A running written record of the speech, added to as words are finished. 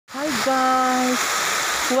guys,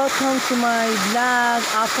 welcome to my vlog.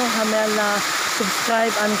 Ako Hamela, subscribe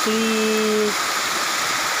and click.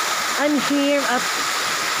 I'm here at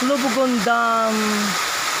Lobogon Dam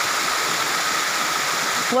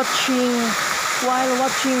while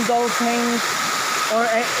watching dolphins or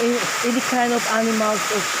any kind of animals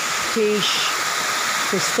or fish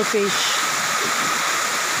to fish.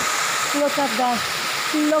 Look at the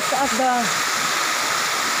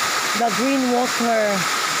green water.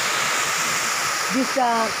 This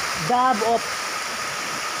dam of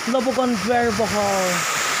Lobogon Dam,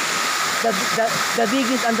 the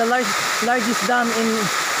biggest and the largest dam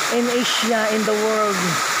in Asia, in the world.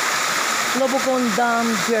 Lobogon Dam,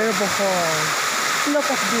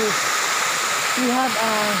 look at this. We have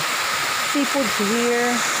seafoods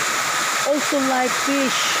here, also like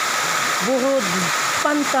fish, burud,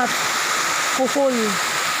 pantat, puhol,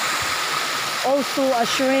 also a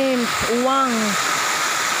shrimp, uwang.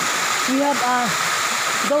 We have a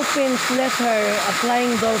dolphins letter, a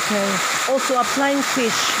flying dolphin, also a flying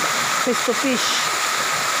fish to fish.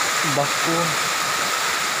 Bako.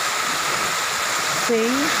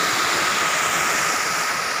 See?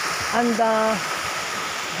 And the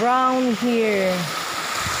brown here.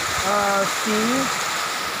 See?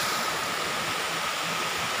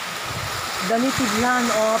 The native land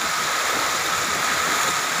of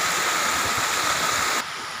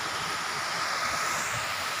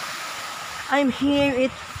I'm here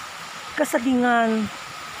at Kasagingan.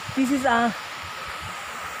 This is a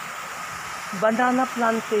banana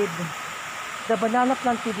planted. The banana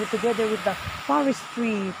planted together with the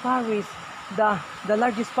forestry, the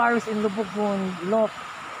largest forest in Lobogon. Look,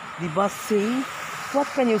 diba, see?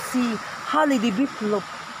 What can you see? Holiday bitlop.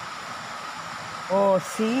 Oh,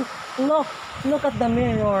 see? Look at the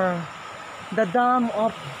mirror. The dam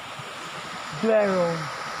of Duero,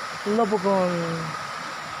 Lobogon.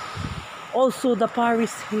 Also the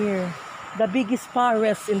forest here, the biggest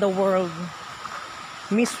forest in the world.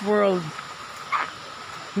 Miss World,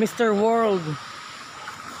 Mr. World.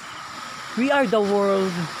 We are the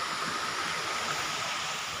world.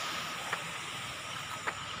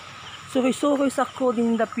 So ako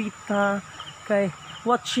din dapita kay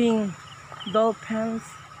watching dolphins.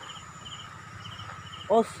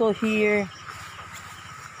 Also here,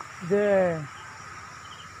 there.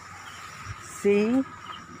 See?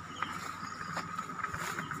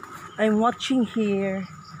 I'm watching here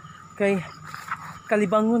kay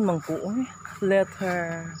Kalibangon man ko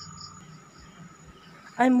letter.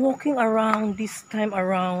 I'm walking around this time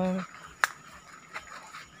around.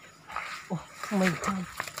 Oh my God.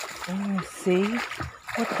 Oh, see?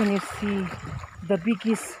 What can you see? The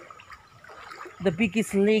biggest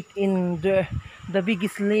lake in the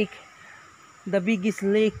biggest lake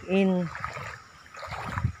in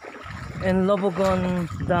Lobogon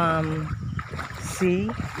Dam. See?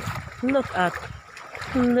 Look at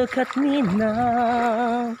me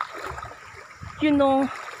now. You know,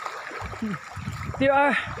 there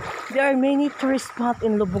are many tourist spots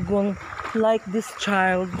in Lobogon like this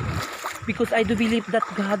child, because I do believe that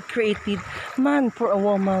God created man for a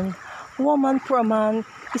woman for a man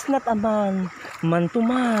is not a man to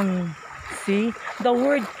man. See the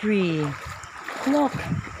word free. Look,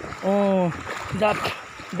 oh,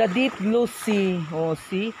 the deep blue sea. Oh,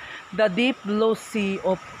 see the deep blue sea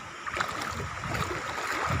of.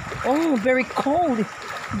 Oh, very cold,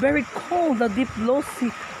 the deep blue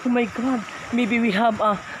sea. Oh my God, maybe we have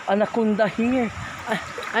a anaconda here.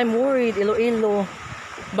 I'm worried. Iloilo,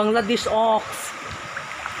 Bangladesh ox.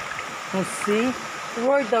 Oh, see,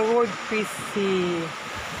 where the word fish see.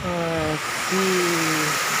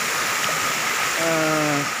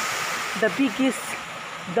 The biggest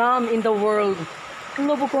dam in the world,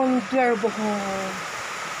 Lobogon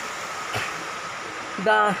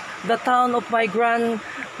Dam. The town of my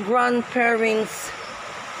grandparents,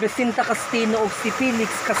 Jacinta Castino of si Felix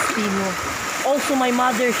Castino. Also my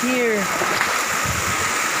mother here.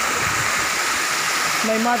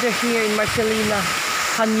 My mother here in Marcelina,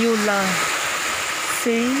 Hanula.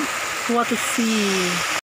 See what to see.